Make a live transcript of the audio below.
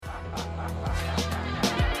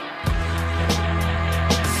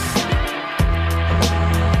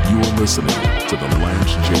listening to the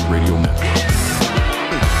Lance J Radio Network.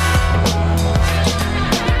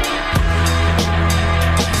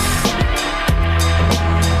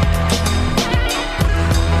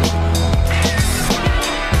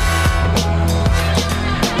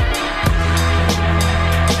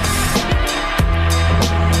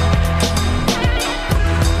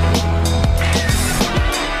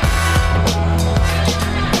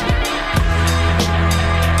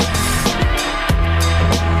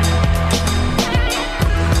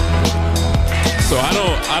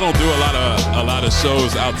 I don't do a lot of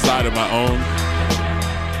shows outside of my own.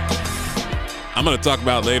 I'm going to talk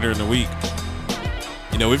about later in the week.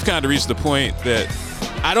 You know, we've kind of reached the point that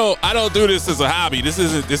I don't do this as a hobby. This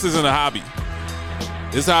isn't a hobby.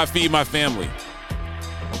 This is how I feed my family.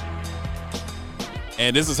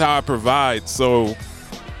 And this is how I provide. So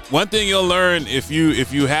one thing you'll learn if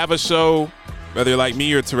you have a show, whether you're like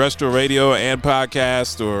me or terrestrial radio and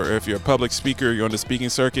podcast, or if you're a public speaker, you're on the speaking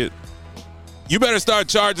circuit, you better start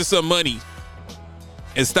charging some money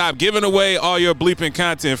and stop giving away all your bleeping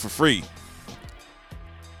content for free.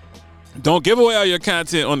 Don't give away all your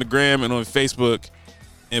content on the gram and on Facebook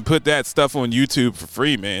and put that stuff on YouTube for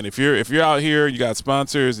free, man. If you're out here, you got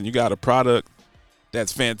sponsors and you got a product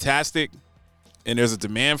that's fantastic and there's a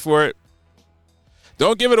demand for it,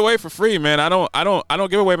 don't give it away for free, man. I don't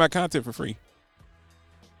give away my content for free.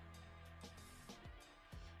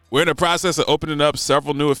 We're in the process of opening up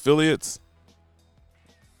several new affiliates.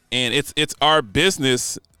 And it's our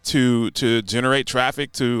business to generate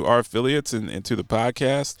traffic to our affiliates and to the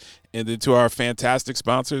podcast, and then to our fantastic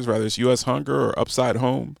sponsors, whether it's U.S. Hunger or Upside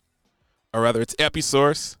Home, or rather it's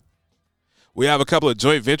Episource. We have a couple of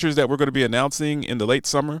joint ventures that we're going to be announcing in the late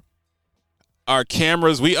summer. Our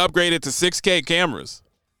cameras, we upgraded to 6K cameras.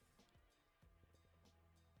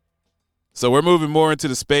 So we're moving more into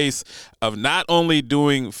the space of not only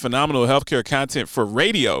doing phenomenal healthcare content for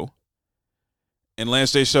radio, and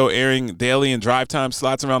Lance J Show airing daily and drive time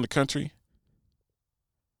slots around the country,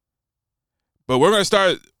 but we're going to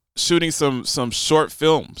start shooting some short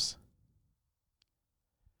films.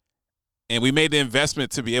 And we made the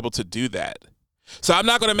investment to be able to do that. So I'm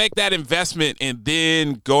not going to make that investment and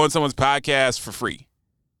then go on someone's podcast for free.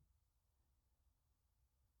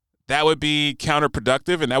 That would be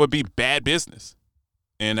counterproductive, and that would be bad business.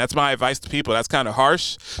 And that's my advice to people. That's kind of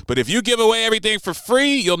harsh. But if you give away everything for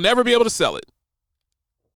free, you'll never be able to sell it.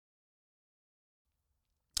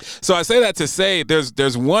 So I say that to say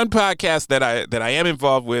there's one podcast that I am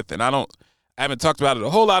involved with, and I haven't talked about it a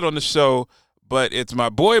whole lot on the show, but it's my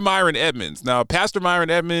boy Myron Edmonds. Now, Pastor Myron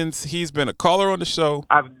Edmonds, he's been a caller on the show.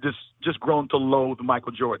 I've just grown to loathe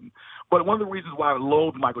Michael Jordan. But one of the reasons why I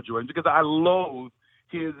loathe Michael Jordan is because I loathe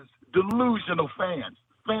his delusional fans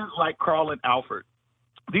like Carl and Alfred.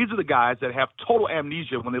 These are the guys that have total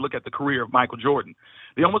amnesia when they look at the career of Michael Jordan.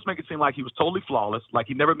 They almost make it seem like he was totally flawless, like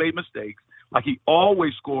he never made mistakes, like he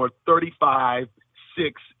always scored 35,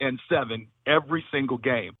 6, and 7 every single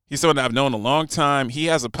game. He's someone that I've known a long time. He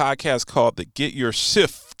has a podcast called the Get Your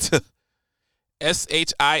S.H.I.F.T,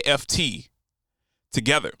 S.H.I.F.T,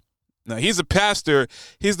 together. Now, he's a pastor.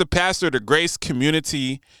 He's the pastor of the Grace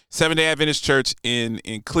Community Seventh-day Adventist Church in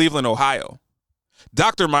Cleveland, Ohio.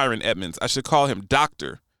 Dr. Myron Edmonds. I should call him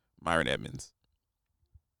Dr. Myron Edmonds.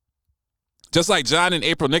 Just like John and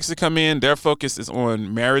April Nixon come in, their focus is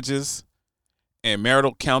on marriages and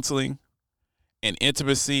marital counseling and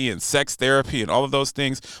intimacy and sex therapy and all of those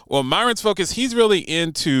things. Well, Myron's focus, he's really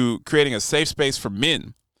into creating a safe space for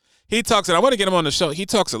men. He talks, and I want to get him on the show, he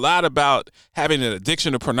talks a lot about having an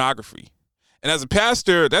addiction to pornography. And as a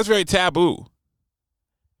pastor, that's very taboo.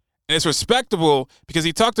 And it's respectable because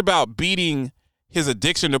he talked about beating his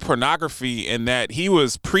addiction to pornography, and that he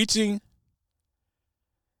was preaching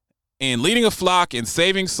and leading a flock and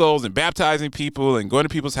saving souls and baptizing people and going to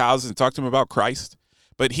people's houses and talking to them about Christ.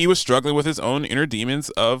 But he was struggling with his own inner demons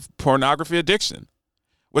of pornography addiction,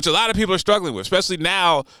 which a lot of people are struggling with, especially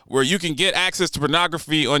now where you can get access to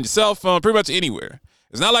pornography on your cell phone pretty much anywhere.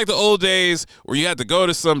 It's not like the old days where you had to go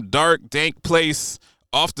to some dark, dank place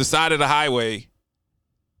off the side of the highway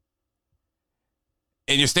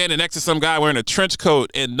and you're standing next to some guy wearing a trench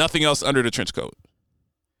coat and nothing else under the trench coat.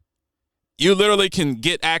 You literally can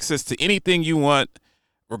get access to anything you want,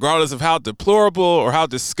 regardless of how deplorable or how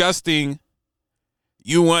disgusting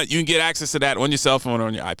you want. You can get access to that on your cell phone or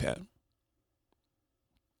on your iPad.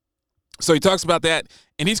 So he talks about that,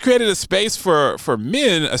 and he's created a space for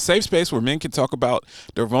men, a safe space where men can talk about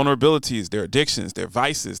their vulnerabilities, their addictions, their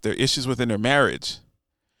vices, their issues within their marriage.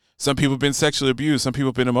 Some people have been sexually abused. Some people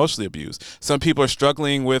have been emotionally abused. Some people are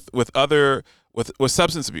struggling with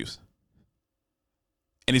substance abuse.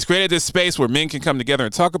 And he's created this space where men can come together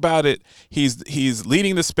and talk about it. He's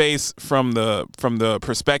leading the space from the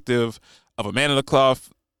perspective of a man of the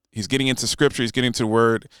cloth. He's getting into scripture. He's getting into the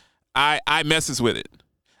word. I messes with it.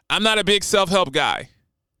 I'm not a big self-help guy.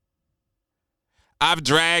 I've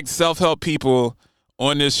dragged self-help people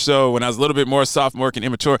on this show when I was a little bit more sophomoric and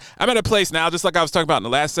immature. I'm at a place now, just like I was talking about in the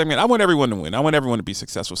last segment, I want everyone to win. I want everyone to be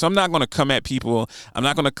successful. So I'm not going to come at people. I'm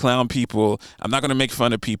not going to clown people. I'm not going to make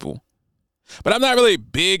fun of people. But I'm not really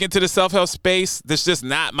big into the self-help space. That's just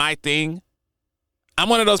not my thing. I'm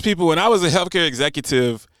one of those people, when I was a healthcare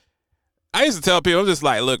executive, I used to tell people, I'm just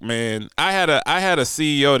like, look, man, I had a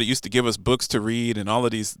CEO that used to give us books to read and all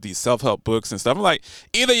of these self-help books and stuff. I'm like,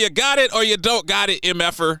 either you got it or you don't got it,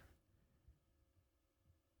 MFer.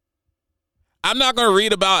 I'm not going to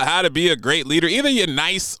read about how to be a great leader. Either you're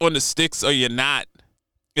nice on the sticks or you're not.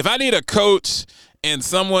 If I need a coach and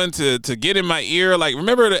someone to get in my ear, like,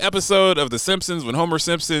 remember the episode of The Simpsons when Homer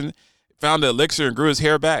Simpson found the elixir and grew his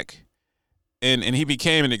hair back? And he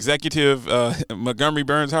became an executive. Montgomery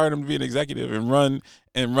Burns hired him to be an executive and run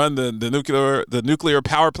the nuclear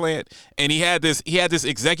power plant. And he had this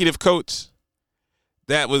executive coach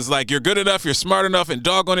that was like, you're good enough, you're smart enough, and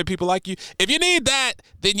doggone it, people like you. If you need that,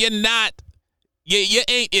 then you're not. You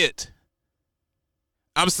ain't it.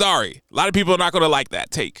 I'm sorry. A lot of people are not going to like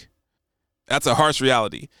that take. That's a harsh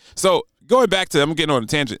reality. So going back to, I'm getting on a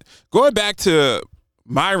tangent. Going back to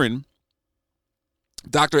Myron,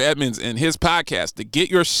 Dr. Edmonds, and his podcast, the Get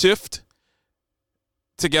Your Shift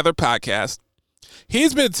Together podcast.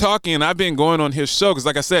 He's been talking, and I've been going on his show because,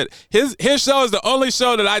 like I said, his show is the only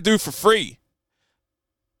show that I do for free.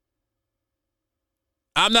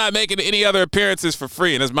 I'm not making any other appearances for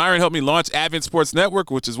free. And as Myron helped me launch Advent Sports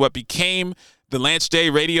Network, which is what became the Lance J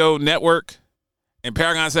Radio Network and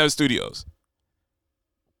Paragon 7 Studios,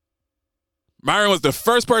 Myron was the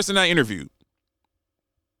first person I interviewed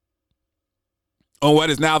on what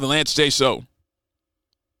is now the Lance J Show.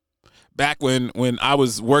 Back when I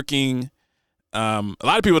was working, a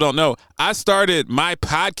lot of people don't know, I started my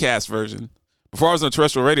podcast version before I was on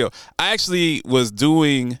terrestrial radio. I actually was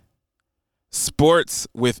doing sports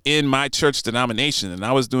within my church denomination, and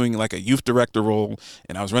I was doing like a youth director role,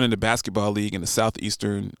 and I was running the basketball league in the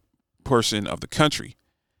southeastern portion of the country.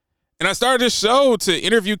 And I started this show to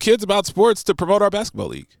interview kids about sports to promote our basketball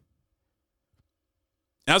league.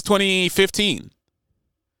 That was 2015,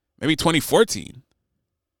 maybe 2014.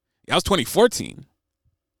 That was 2014.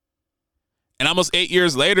 And almost 8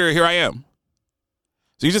 years later, here I am.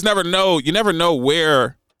 So you just never know. You never know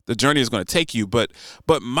where the journey is going to take you. But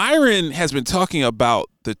Myron has been talking about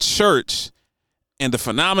the church and the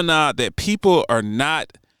phenomena that people are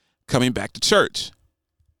not coming back to church.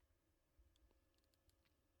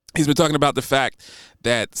 He's been talking about the fact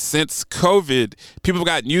that since COVID, people have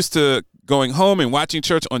gotten used to going home and watching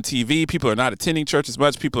church on TV. People are not attending church as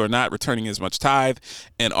much. People are not returning as much tithe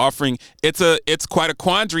and offering. It's quite a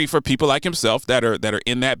quandary for people like himself that are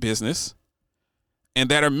in that business and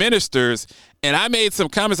that are ministers. And I made some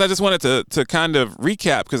comments. I just wanted to kind of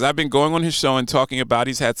recap because I've been going on his show and talking about,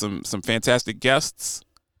 he's had some fantastic guests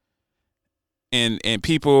and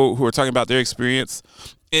people who are talking about their experience.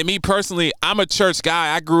 And me personally, I'm a church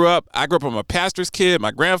guy. I grew up, I'm a pastor's kid.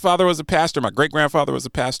 My grandfather was a pastor. My great-grandfather was a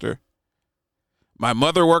pastor. My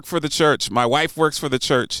mother worked for the church. My wife works for the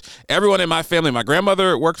church. Everyone in my family, my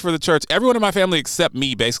grandmother worked for the church. Everyone in my family except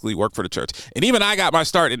me basically worked for the church. And even I got my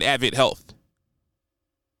start in Advent Health.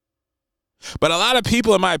 But a lot of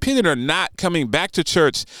people, in my opinion, are not coming back to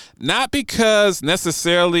church, not because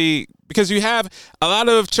necessarily, because you have a lot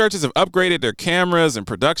of churches have upgraded their cameras and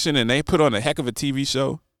production and they put on a heck of a TV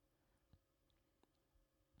show.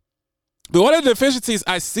 But one of the deficiencies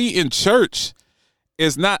I see in church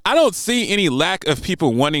is I don't see any lack of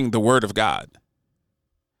people wanting the word of God.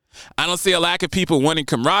 I don't see a lack of people wanting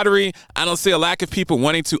camaraderie. I don't see a lack of people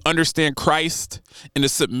wanting to understand Christ and to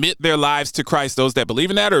submit their lives to Christ, those that believe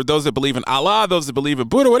in that or those that believe in Allah, those that believe in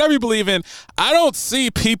Buddha, whatever you believe in. I don't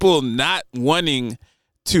see people not wanting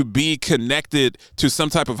to be connected to some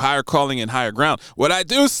type of higher calling and higher ground. What I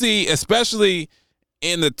do see, especially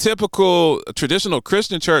in the typical traditional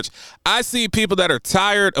Christian church, I see people that are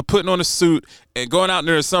tired of putting on a suit and going out in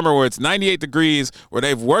the summer where it's 98 degrees, where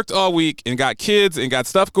they've worked all week and got kids and got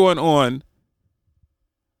stuff going on,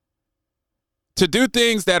 to do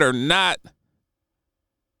things that are not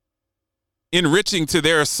enriching to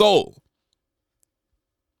their soul.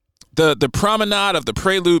 The promenade of the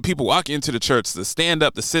prelude, people walk into the church, the stand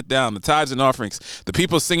up, the sit down, the tithes and offerings, the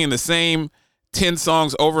people singing the same 10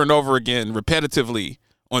 songs over and over again repetitively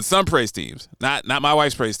on some praise teams, not my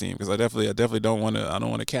wife's praise team, because I definitely don't want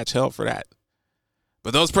to catch hell for that.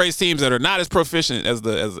 But those praise teams that are not as proficient as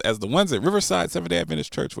the ones at Riverside Seventh-day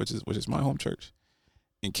Adventist Church, which is my home church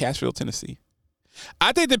in Cashville, Tennessee,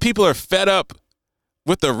 I think that people are fed up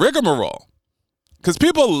with the rigmarole. Because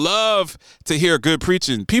people love to hear good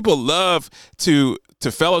preaching. People love to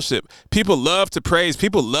fellowship. People love to praise.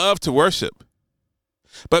 People love to worship.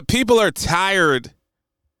 But people are tired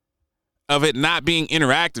of it not being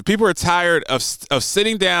interactive. People are tired of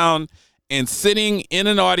sitting down and sitting in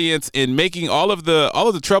an audience and making all of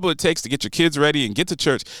the trouble it takes to get your kids ready and get to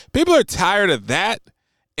church. People are tired of that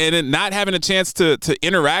and then not having a chance to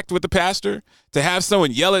interact with the pastor, to have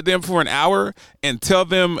someone yell at them for an hour and tell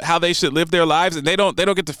them how they should live their lives, and they don't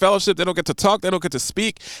get to fellowship, they don't get to talk, they don't get to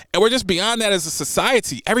speak. And we're just beyond that as a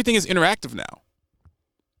society. Everything is interactive now.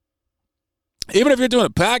 Even if you're doing a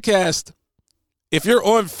podcast, if you're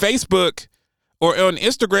on Facebook or on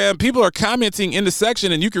Instagram, people are commenting in the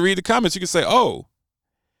section and you can read the comments. You can say, oh,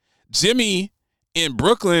 Jimmy in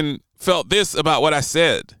Brooklyn felt this about what I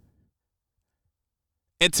said.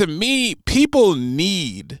 And to me, people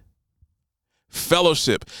need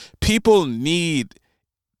fellowship. People need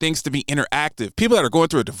things to be interactive. People that are going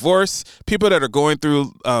through a divorce, people that are going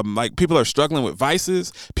through, people are struggling with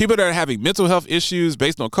vices, people that are having mental health issues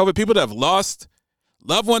based on COVID, people that have lost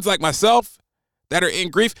loved ones like myself that are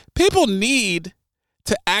in grief. People need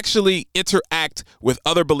to actually interact with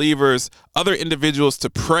other believers, other individuals, to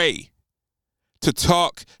pray, to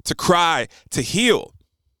talk, to cry, to heal.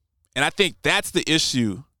 And I think that's the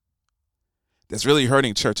issue that's really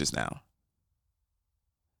hurting churches now.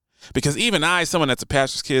 Because even I, someone that's a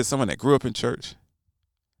pastor's kid, someone that grew up in church,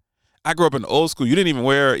 I grew up in the old school. You didn't even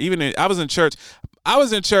wear, I was in church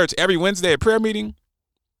every Wednesday at prayer meeting,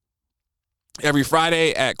 every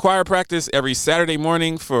Friday at choir practice, every Saturday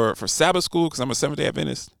morning for Sabbath school, because I'm a Seventh-day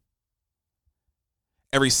Adventist,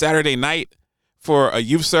 every Saturday night for a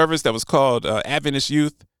youth service that was called Adventist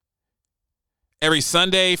Youth, every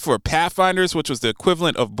Sunday for Pathfinders, which was the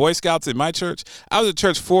equivalent of Boy Scouts in my church. I was at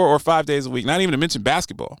church 4 or 5 days a week, not even to mention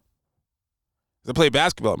basketball. I played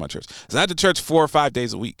basketball at my church. So I had to church 4 or 5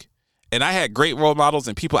 days a week. And I had great role models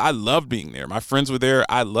and people. I loved being there. My friends were there.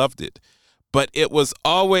 I loved it. But it was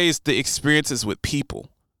always the experiences with people.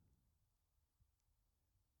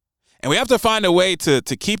 And we have to find a way to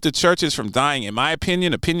keep the churches from dying. In my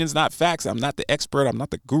opinion, opinions, not facts. I'm not the expert. I'm not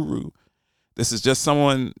the guru. This is just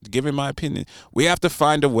someone giving my opinion. We have to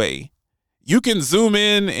find a way. You can zoom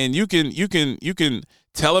in and you can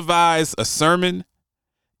televise a sermon.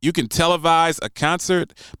 You can televise a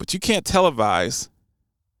concert, but you can't televise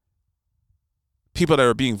people that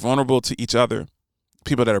are being vulnerable to each other,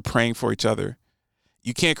 people that are praying for each other.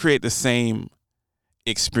 You can't create the same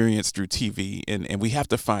experience through TV, and we have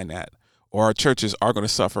to find that, or our churches are going to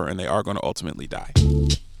suffer and they are going to ultimately die.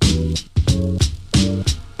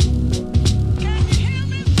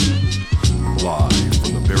 Live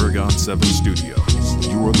from the Paragon 7 studios,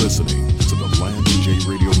 you are listening to the Lance J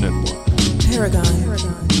Radio Network. Paragon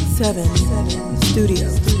 7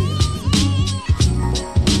 Studios.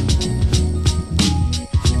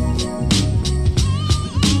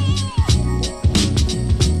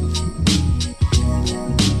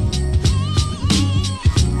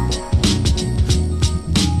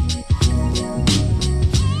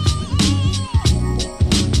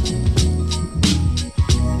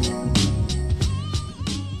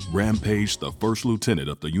 Rampage, the first lieutenant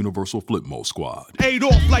of the Universal Flipmo Squad. Ate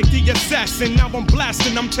off like the assassin, now I'm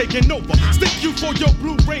blasting, I'm taking over. Stick you for your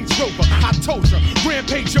blue Range Rover. I told ya,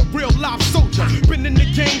 Rampage, a real live soldier. Been in the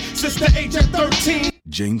game since the age of 13.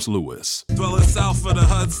 James Lewis. Dwelling south of the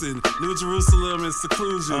Hudson, New Jerusalem in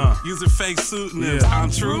seclusion, using fake pseudonyms.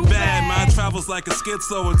 I'm true bad, my travels like a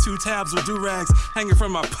schizo and 2 tabs with do-rags hanging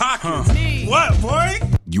from my pockets. What, boy?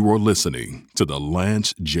 You are listening to the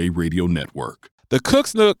Lance J Radio Network. The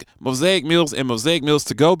Cook's Nook, Mosaic Meals, and Mosaic Meals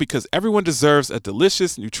to Go, because everyone deserves a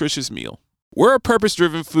delicious, nutritious meal. We're a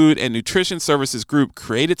purpose-driven food and nutrition services group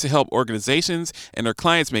created to help organizations and their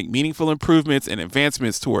clients make meaningful improvements and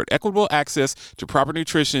advancements toward equitable access to proper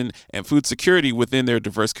nutrition and food security within their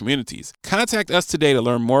diverse communities. Contact us today to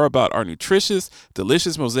learn more about our nutritious,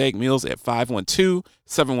 delicious Mosaic Meals at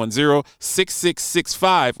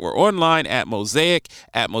 512-710-6665 or online at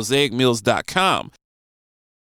mosaicmeals.com.